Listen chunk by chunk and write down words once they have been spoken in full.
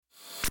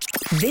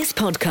This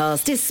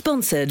podcast is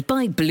sponsored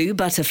by Blue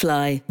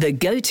Butterfly, the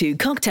go-to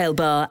cocktail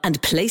bar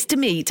and place to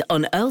meet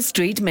on Earl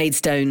Street,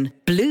 Maidstone.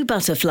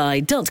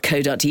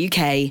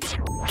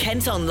 bluebutterfly.co.uk.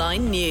 Kent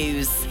Online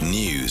News.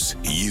 News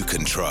you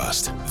can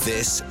trust.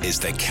 This is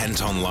the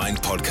Kent Online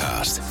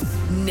Podcast.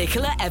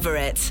 Nicola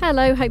Everett.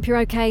 Hello, hope you're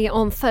okay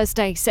on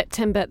Thursday,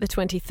 September the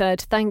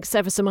 23rd. Thanks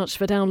ever so much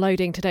for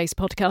downloading today's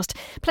podcast.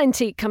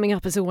 Plenty coming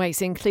up as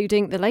always,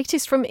 including the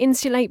latest from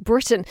Insulate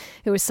Britain,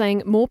 who are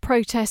saying more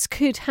protests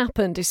could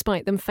happen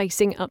despite them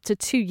facing up to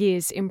 2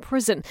 years in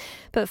prison.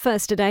 But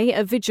first today,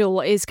 a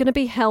vigil is going to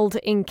be held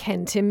in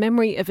Kent in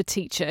memory of a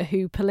teacher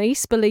who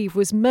police believe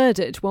was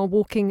murdered while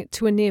walking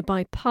to a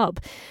nearby pub.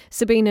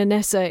 Sabina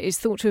Nessa is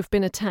thought to have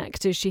been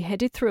attacked as she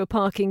headed through a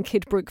park in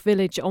Kidbrooke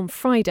Village on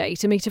Friday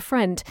to meet a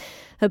friend.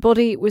 Her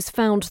body was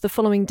found the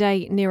following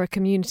day near a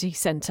community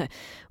centre.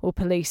 Well,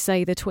 police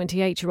say the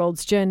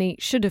 28-year-old's journey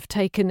should have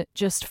taken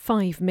just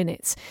 5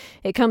 minutes.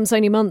 It comes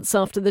only months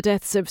after the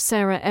deaths of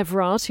Sarah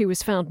Everard, who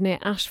was found near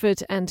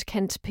Ashford, and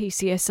Kent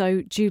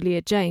PCSO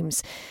Julia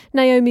James.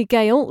 Naomi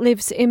Gale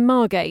lives in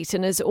Margate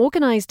and has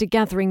organised a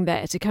gathering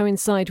there to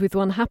coincide with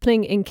one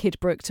happening in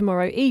Kidbrooke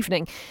tomorrow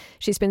evening.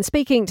 She's been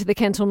speaking to the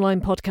Kent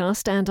Online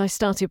podcast, and I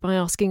started by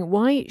asking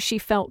why she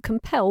felt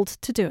compelled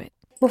to do it.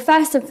 Well,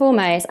 first and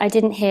foremost, I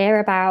didn't hear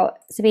about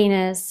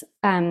Sabina's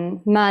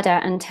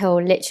murder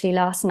until literally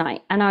last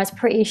night, and I was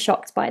pretty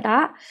shocked by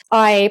that.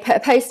 I put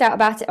a post out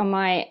about it on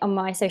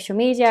my social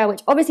media,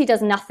 which obviously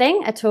does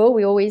nothing at all.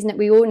 We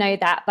all know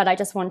that, but I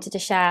just wanted to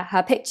share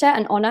her picture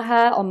and honour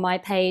her on my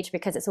page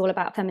because it's all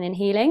about feminine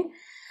healing.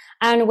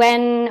 And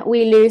when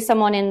we lose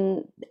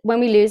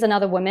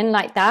another woman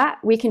like that,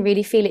 we can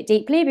really feel it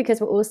deeply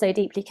because we're all so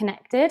deeply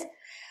connected.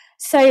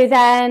 So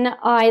then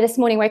I this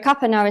morning woke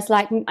up and I was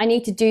like, I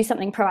need to do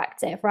something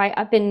proactive, right?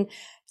 I've been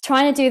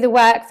trying to do the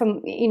work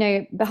from,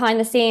 behind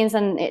the scenes,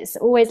 and it's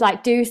always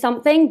like, do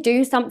something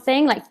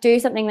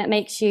that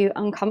makes you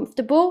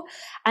uncomfortable.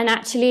 And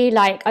actually,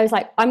 I was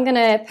like, I'm going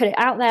to put it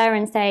out there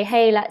and say,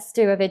 hey, let's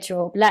do a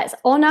vigil. Let's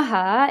honour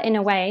her in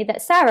a way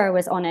that Sarah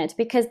was honoured,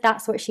 because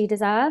that's what she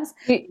deserves.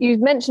 You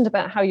mentioned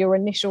about how your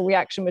initial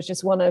reaction was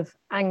just one of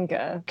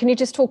anger. Can you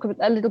just talk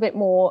a little bit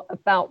more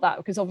about that?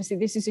 Because obviously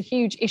this is a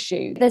huge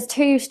issue. There's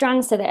two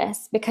strands to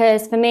this,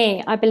 because for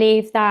me, I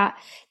believe that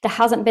there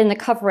hasn't been the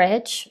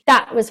coverage.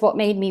 That was what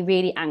made me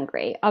really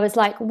angry. I was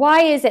like,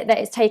 why is it that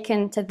it's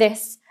taken to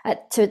this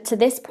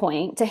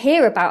point to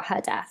hear about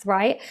her death,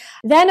 right?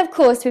 Then, of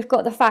course, we've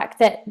got the fact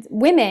that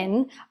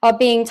women are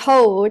being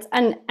told,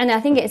 and I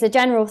think it's a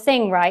general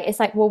thing, right? It's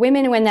like, well,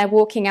 women, when they're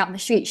walking out in the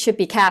street, should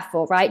be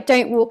careful, right?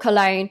 Don't walk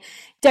alone.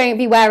 Don't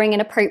be wearing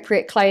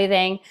inappropriate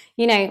clothing.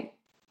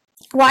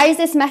 Why is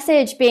this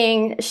message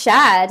being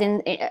shared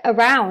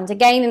around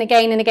again and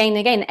again and again and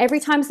again? Every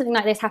time something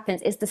like this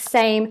happens, it's the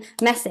same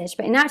message.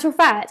 But in actual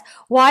fact,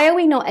 why are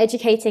we not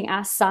educating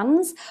our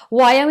sons?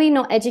 Why are we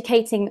not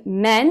educating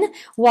men?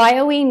 Why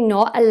are we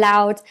not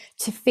allowed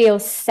to feel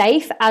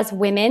safe as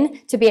women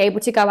to be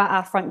able to go out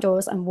our front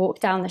doors and walk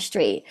down the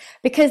street?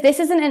 Because this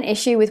isn't an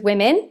issue with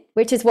women,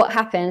 which is what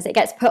happens. It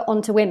gets put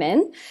onto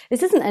women.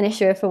 This isn't an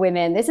issue for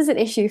women. This is an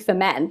issue for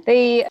men.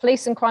 The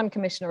Police and Crime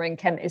Commissioner in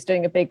Kent is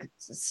doing a big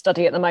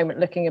study at the moment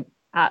looking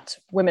at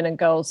women and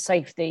girls'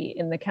 safety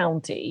in the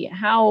county.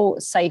 How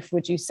safe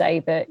would you say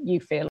that you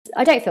feel?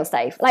 I don't feel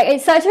safe.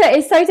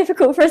 It's so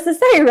difficult for us to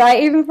say,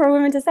 right? Even for a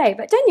woman to say.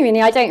 But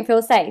genuinely, I don't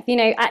feel safe.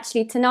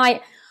 Actually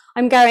tonight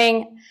I'm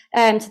going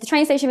to the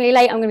train station really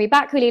late. I'm going to be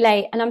back really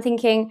late. And I'm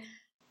thinking,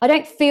 I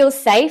don't feel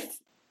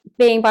safe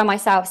being by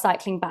myself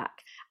cycling back.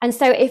 And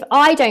so if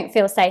I don't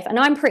feel safe, and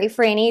I'm pretty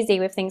free and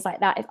easy with things like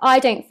that, if I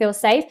don't feel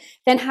safe,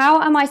 then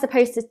how am I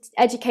supposed to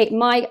educate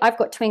I've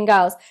got twin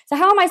girls, so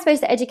how am I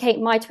supposed to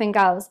educate my twin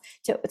girls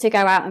to go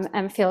out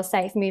and feel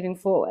safe moving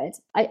forward?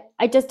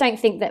 I just don't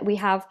think that we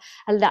have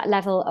that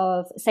level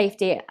of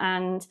safety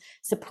and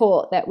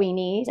support that we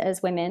need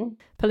as women.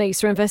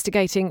 Police are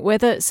investigating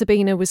whether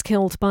Sabina was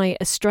killed by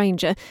a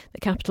stranger. The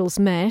capital's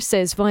mayor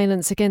says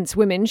violence against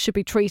women should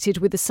be treated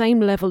with the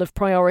same level of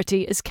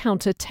priority as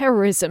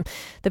counter-terrorism.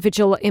 The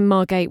vigil in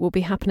Margate will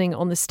be happening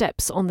on the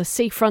steps on the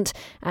seafront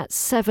at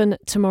 7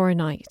 tomorrow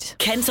night.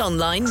 Kent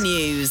Online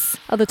News.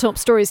 Other top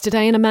stories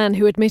today, and a man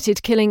who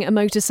admitted killing a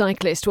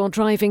motorcyclist while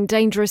driving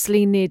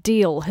dangerously near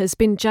Deal has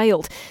been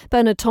jailed.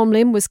 Bernard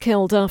Tomlin was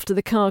killed after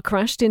the car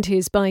crashed into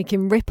his bike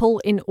in Ripple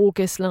in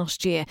August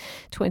last year.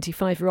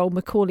 25-year-old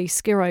Macaulay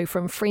Skirrow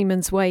from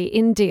Freeman's Way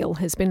in Deal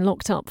has been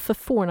locked up for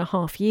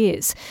 4.5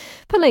 years.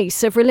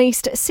 Police have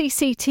released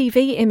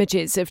CCTV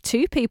images of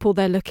 2 people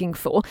they're looking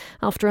for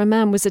after a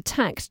man was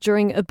attacked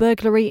during a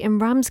burglary in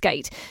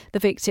Ramsgate. The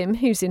victim,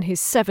 who's in his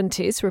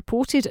 70s,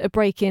 reported a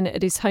break-in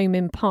at his home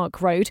in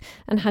Park Road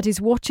and had his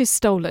watches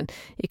stolen.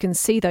 You can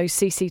see those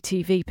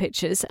CCTV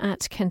pictures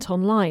at Kent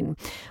Online.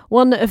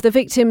 One of the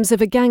victims of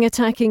a gang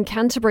attack in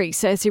Canterbury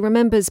says he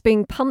remembers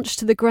being punched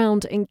to the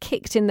ground and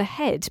kicked in the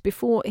head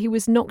before he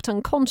was knocked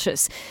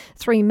unconscious.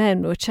 3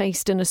 men were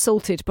chased and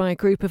assaulted by a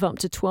group of up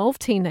to 12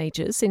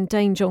 teenagers in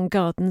Danejohn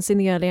Gardens in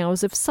the early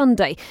hours of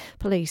Sunday.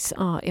 Police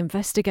are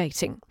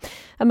investigating.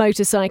 A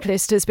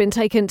motorcyclist has been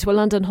taken to a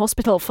London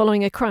hospital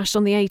following a crash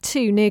on the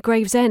A2 near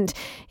Gravesend.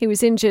 He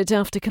was injured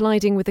after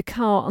colliding with a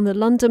car on the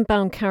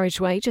London-bound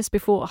carriageway just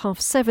before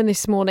 7:30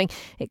 this morning.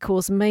 It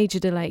caused major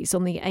delays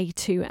on the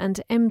A2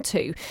 and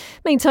M2.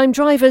 Meantime,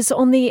 drivers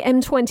on the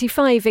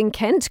M25 in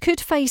Kent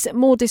could face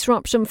more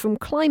disruption from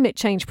climate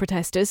change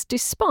protesters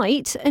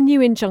despite a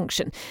new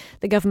injunction.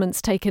 The government's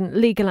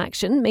taken legal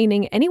action,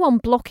 meaning anyone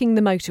blocking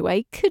the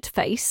motorway could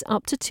face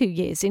up to 2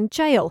 years in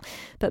jail.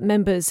 But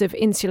members of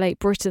Insulate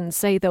Britain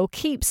say they'll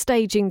keep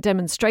staging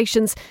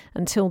demonstrations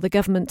until the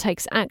government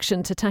takes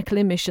action to tackle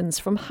emissions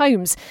from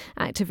homes.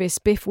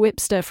 Activist Biff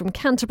Whipster from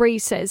Canterbury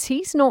says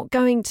he's not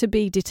going to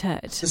be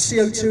deterred. The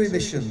CO2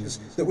 emissions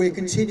that we're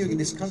continuing in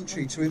this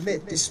country to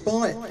emit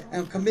despite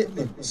our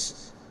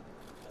commitments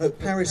at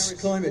Paris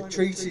climate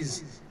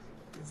treaties,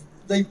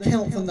 they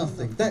count for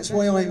nothing. That's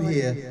why I'm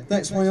here.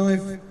 That's why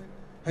I've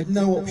had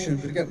no option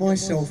but to get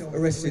myself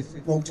arrested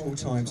multiple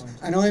times,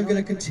 and I am going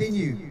to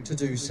continue to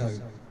do so.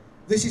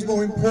 This is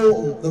more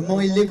important than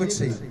my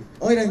liberty.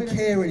 I don't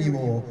care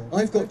anymore.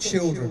 I've got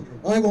children.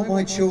 I want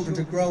my children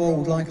to grow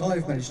old like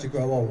I've managed to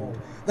grow old.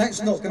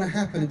 That's not going to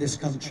happen in this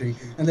country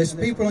unless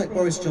people like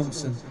Boris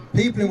Johnson,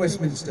 people in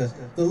Westminster,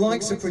 the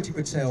likes of Priti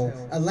Patel,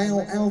 allow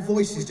our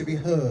voices to be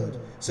heard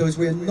so as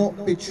we are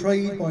not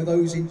betrayed by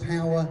those in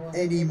power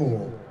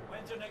anymore.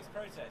 When's your next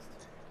protest?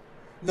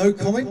 No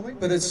comment,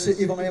 but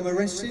if I am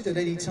arrested at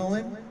any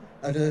time,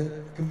 at a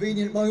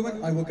convenient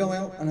moment, I will go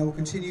out and I will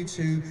continue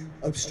to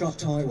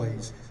obstruct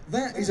highways.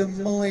 That is a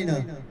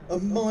minor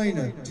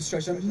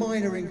distraction, a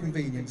minor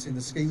inconvenience in the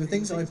scheme of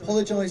things. I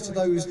apologise to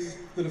those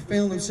that have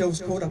found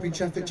themselves caught up in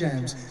traffic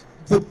jams.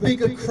 The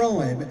bigger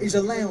crime is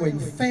allowing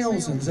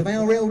thousands of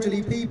our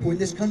elderly people in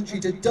this country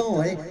to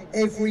die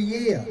every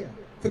year.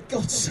 For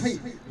God's sake,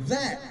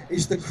 that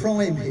is the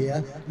crime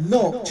here,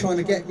 not trying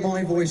to get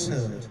my voice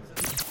heard.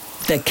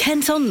 The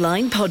Kent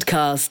Online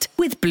Podcast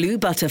with Blue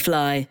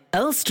Butterfly,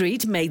 Earl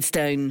Street,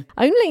 Maidstone.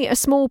 Only a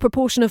small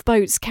proportion of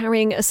boats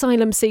carrying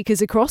asylum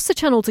seekers across the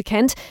Channel to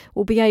Kent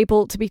will be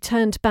able to be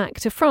turned back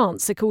to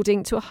France,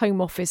 according to a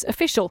Home Office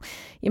official.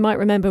 You might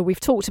remember we've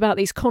talked about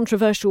these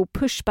controversial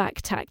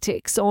pushback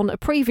tactics on a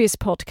previous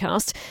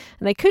podcast,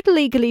 and they could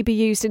legally be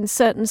used in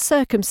certain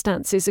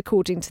circumstances,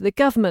 according to the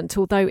government,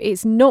 although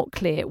it's not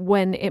clear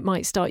when it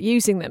might start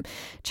using them.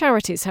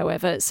 Charities,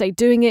 however, say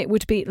doing it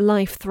would be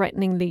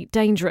life-threateningly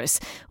dangerous,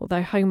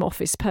 although Home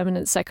Office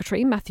Permanent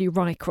Secretary Matthew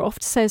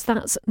Rycroft says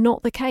that's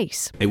not the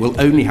case. It will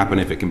only happen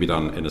if it can be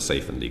done in a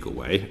safe and legal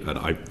way, and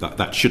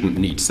that shouldn't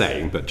need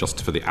saying, but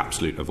just for the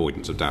absolute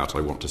avoidance of doubt,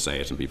 I want to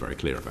say it and be very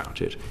clear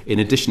about it. In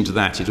addition to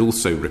that, it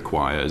also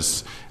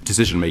requires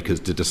decision makers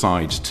to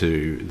decide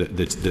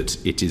that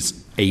it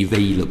is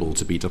available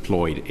to be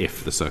deployed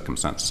if the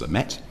circumstances are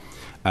met.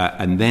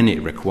 And then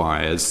it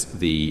requires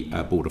the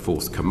Border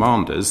Force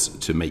commanders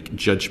to make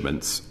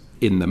judgments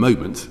in the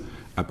moment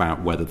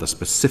about whether the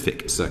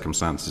specific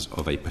circumstances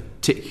of a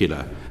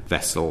particular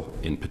vessel,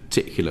 in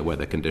particular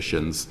weather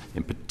conditions,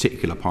 in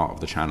particular part of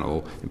the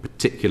channel, in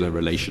particular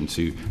relation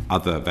to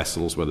other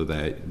vessels, whether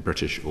they're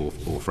British or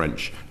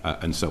French,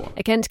 and so on.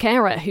 A Kent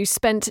carer who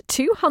spent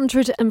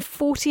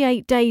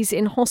 248 days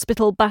in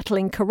hospital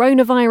battling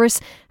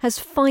coronavirus has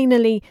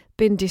finally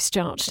been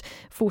discharged.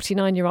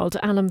 49-year-old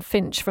Alan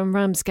Finch from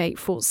Ramsgate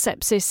fought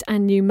sepsis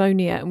and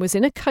pneumonia and was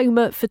in a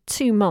coma for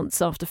 2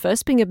 months after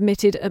first being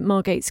admitted at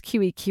Margate's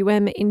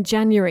QEQM in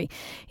January.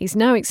 He's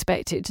now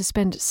expected to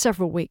spend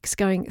several weeks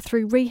going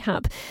through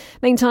rehab.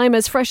 Meantime,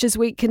 as Freshers'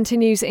 Week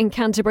continues in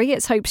Canterbury,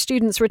 it's hoped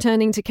students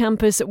returning to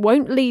campus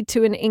won't lead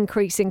to an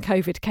increase in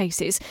COVID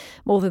cases.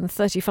 More than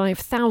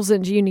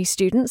 35,000 uni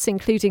students,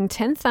 including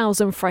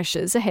 10,000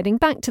 freshers, are heading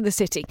back to the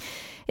city.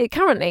 It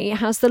currently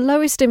has the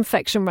lowest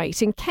infection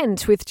rate in Kent,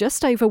 with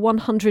just over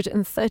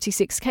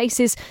 136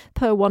 cases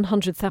per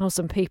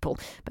 100,000 people.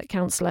 But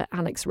Councillor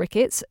Alex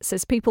Ricketts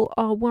says people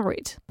are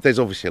worried. There's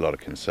obviously a lot of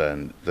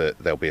concern that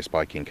there'll be a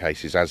spike in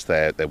cases, as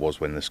there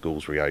was when the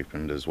schools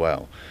reopened as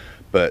well.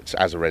 But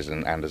as a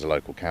resident and as a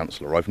local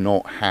councillor, I've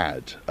not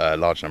had a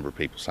large number of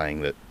people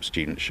saying that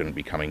students shouldn't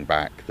be coming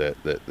back, that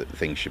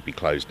things should be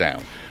closed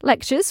down.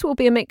 Lectures will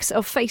be a mix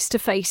of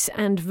face-to-face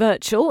and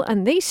virtual,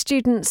 and these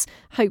students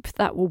hope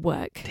that will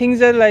work.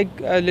 Things are like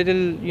a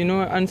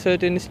little,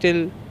 uncertain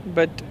still,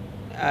 but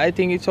I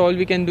think it's all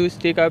we can do is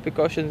take our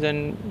precautions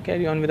and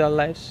carry on with our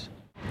lives.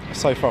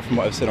 So far from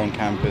what I've seen on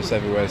campus,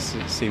 everywhere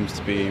seems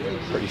to be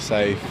pretty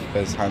safe.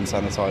 There's hand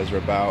sanitizer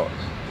about.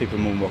 People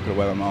are more than welcome to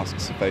wear their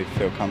masks if they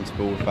feel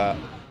comfortable with that.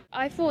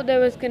 I thought there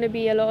was going to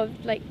be a lot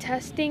of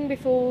testing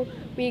before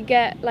we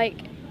get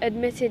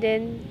admitted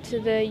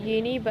into the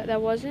uni, but there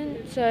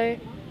wasn't.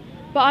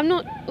 But I'm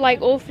not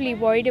awfully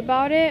worried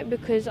about it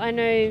because I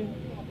know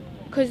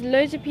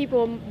loads of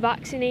people are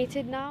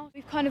vaccinated now.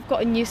 We've kind of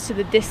gotten used to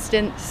the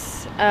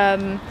distance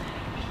and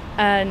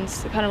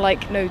kind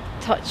of no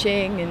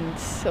touching and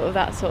sort of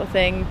that sort of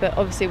thing. But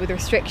obviously with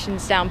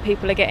restrictions down,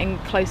 people are getting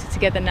closer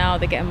together now.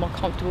 They're getting more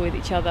comfortable with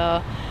each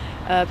other.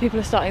 people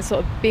are starting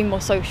sort of being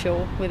more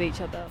social with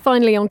each other.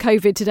 Finally, on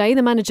COVID today,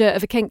 the manager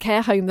of a Kent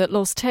care home that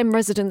lost 10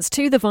 residents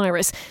to the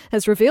virus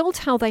has revealed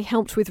how they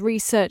helped with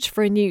research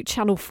for a new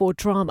Channel 4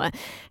 drama.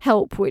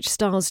 Help, which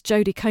stars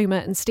Jodie Comer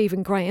and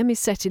Stephen Graham, is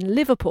set in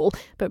Liverpool,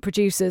 but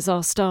producers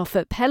asked staff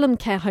at Pelham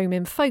Care Home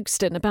in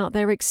Folkestone about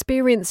their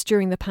experience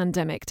during the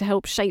pandemic to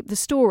help shape the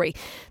story.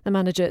 The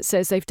manager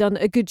says they've done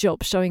a good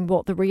job showing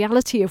what the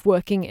reality of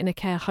working in a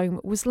care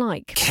home was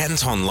like.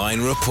 Kent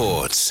Online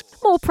reports.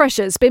 More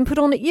pressure's been put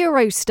on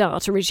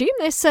Eurostar to resume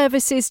their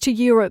services to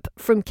Europe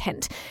from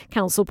Kent.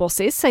 Council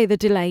bosses say the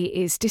delay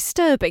is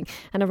disturbing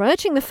and are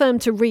urging the firm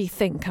to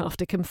rethink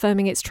after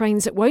confirming its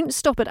trains won't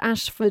stop at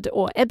Ashford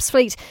or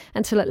Ebbsfleet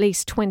until at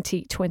least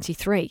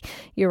 2023.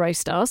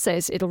 Eurostar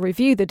says it'll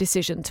review the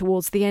decision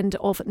towards the end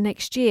of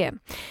next year.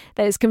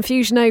 There's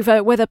confusion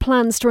over whether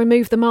plans to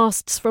remove the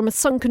masts from a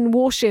sunken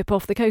warship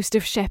off the coast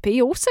of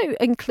Sheppey also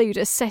include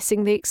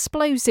assessing the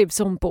explosives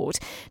on board.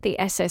 The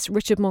SS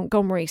Richard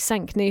Montgomery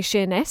sank near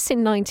Sheerness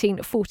in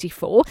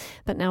 1944,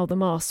 but now the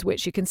masts,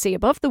 which you can see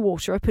above the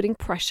water, are putting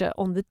pressure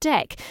on the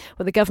deck.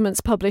 Well, the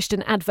government's published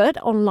an advert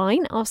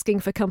online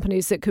asking for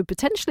companies that could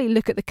potentially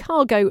look at the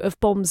cargo of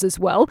bombs as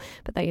well,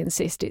 but they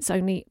insist it's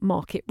only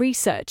market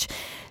research.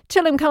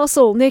 Chilham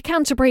Castle near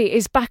Canterbury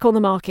is back on the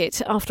market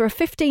after a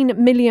 £15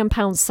 million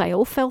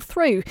sale fell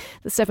through.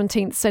 The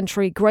 17th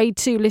century Grade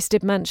 2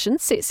 listed mansion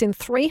sits in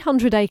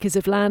 300 acres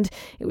of land.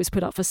 It was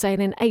put up for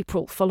sale in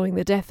April following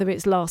the death of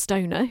its last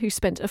owner, who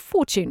spent a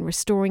fortune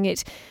restoring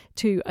it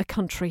to a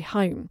country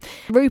home.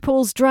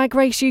 RuPaul's Drag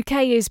Race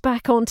UK is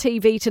back on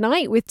TV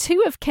tonight with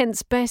two of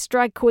Kent's best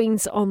drag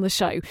queens on the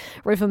show.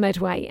 River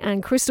Medway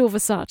and Crystal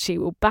Versace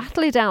will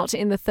battle it out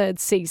in the third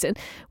season.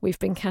 We've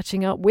been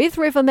catching up with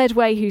River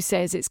Medway, who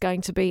says it's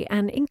going to be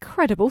an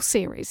incredible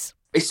series.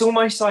 It's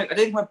almost like I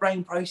don't think my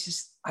brain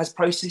has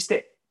processed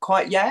it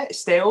quite yet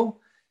still,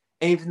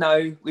 even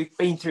though we've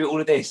been through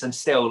all of this, and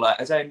still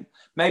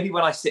maybe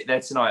when I sit there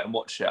tonight and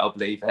watch it, I'll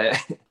believe it.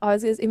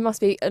 It must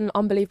be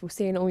unbelievable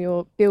seeing all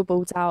your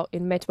billboards out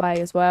in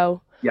Medway as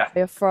well. Yeah.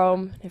 Where you're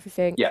from,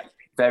 everything. Yeah,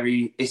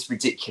 it's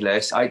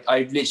ridiculous.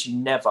 I literally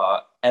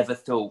never, ever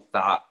thought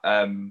that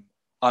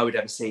I would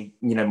ever see,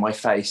 my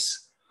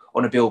face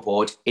on a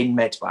billboard in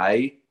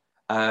Medway.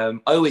 I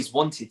always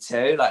wanted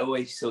to, I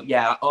always thought,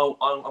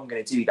 I'm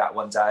going to do that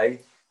one day.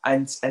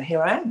 And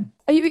here I am.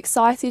 Are you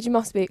excited? You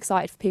must be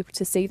excited for people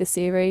to see the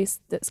series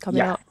that's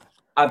coming up.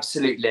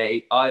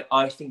 Absolutely.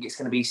 I think it's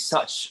going to be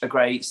such a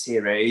great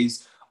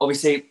series.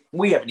 Obviously,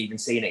 we haven't even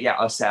seen it yet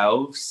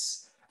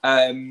ourselves.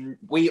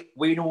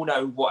 We all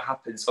know what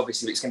happens.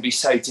 Obviously, it's going to be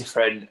so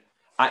different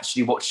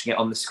actually watching it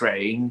on the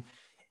screen.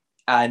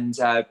 And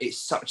it's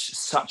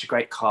such a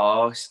great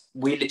cast.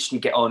 We literally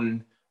get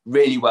on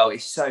really well.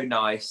 It's so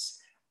nice.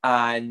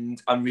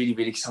 And I'm really,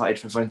 really excited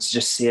for everyone to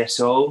just see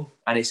us all.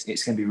 And it's going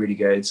to be really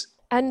good.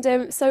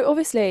 And so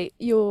obviously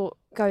you're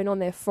going on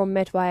there from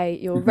Medway,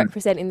 you're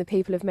representing the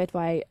people of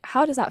Medway.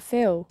 How does that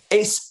feel?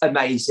 It's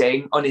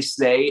amazing,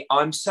 honestly.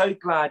 I'm so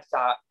glad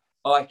that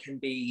I can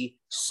be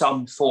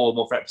some form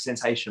of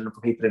representation for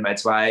people in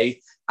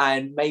Medway.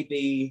 And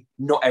maybe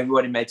not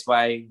everyone in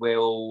Medway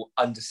will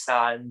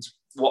understand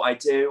what I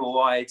do or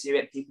why I do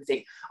it. People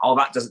think,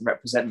 that doesn't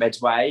represent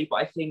Medway. But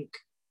I think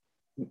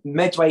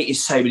Medway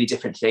is so many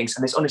different things.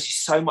 And there's honestly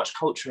so much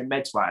culture in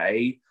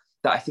Medway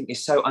that I think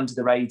is so under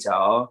the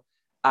radar.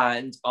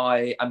 And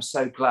I am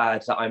so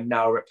glad that I'm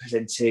now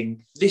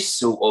representing this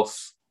sort of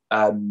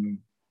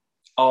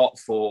art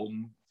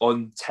form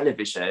on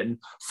television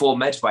for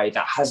Medway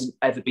that hasn't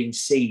ever been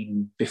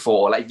seen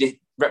before. The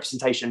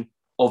representation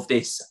of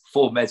this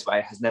for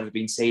Medway has never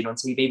been seen on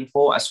TV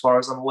before, as far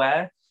as I'm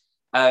aware.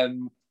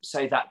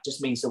 So that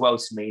just means the world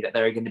to me, that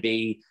there are going to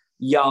be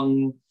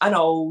young and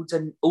old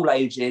and all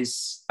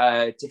ages,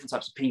 different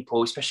types of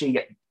people, especially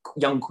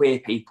young queer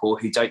people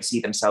who don't see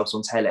themselves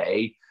on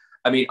telly.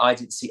 I mean, I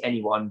didn't see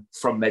anyone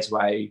from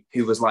Medway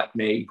who was like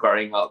me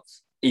growing up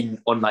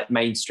on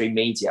mainstream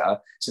media,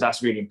 so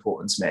that's really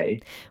important to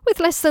me. With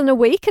less than a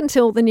week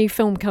until the new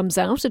film comes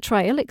out, a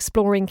trail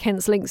exploring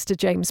Kent's links to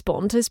James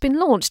Bond has been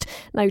launched.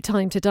 No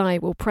Time to Die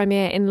will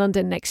premiere in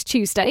London next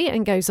Tuesday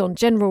and goes on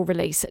general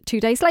release 2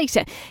 days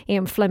later.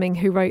 Ian Fleming,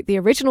 who wrote the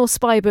original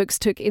spy books,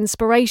 took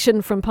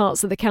inspiration from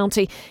parts of the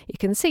county. You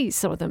can see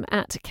some of them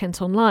at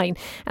Kent Online.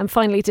 And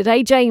finally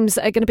today, James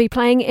are going to be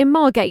playing in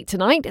Margate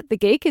tonight. The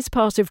gig is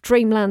part of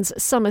Dreamland's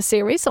summer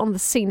series on the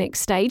scenic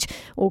stage.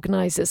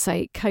 Organisers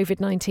say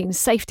COVID-19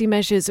 safety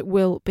measures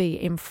will be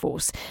in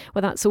force.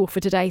 Well, that's all for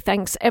today.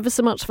 Thanks ever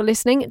so much for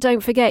listening.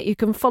 Don't forget you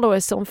can follow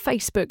us on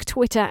Facebook,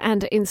 Twitter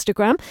and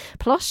Instagram.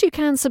 Plus, you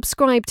can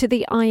subscribe to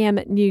the IM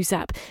News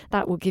app.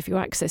 That will give you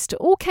access to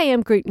all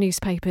KM Group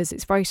newspapers.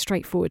 It's very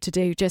straightforward to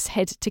do. Just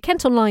head to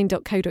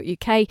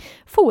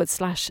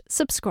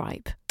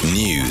kentonline.co.uk/subscribe.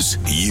 News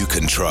you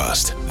can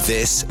trust.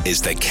 This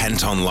is the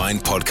Kent Online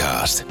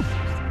Podcast.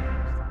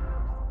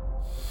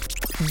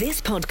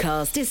 This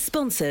podcast is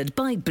sponsored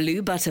by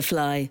Blue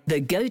Butterfly, the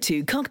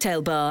go-to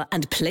cocktail bar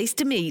and place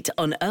to meet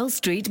on Earl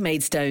Street,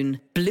 Maidstone.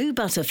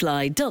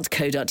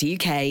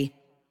 bluebutterfly.co.uk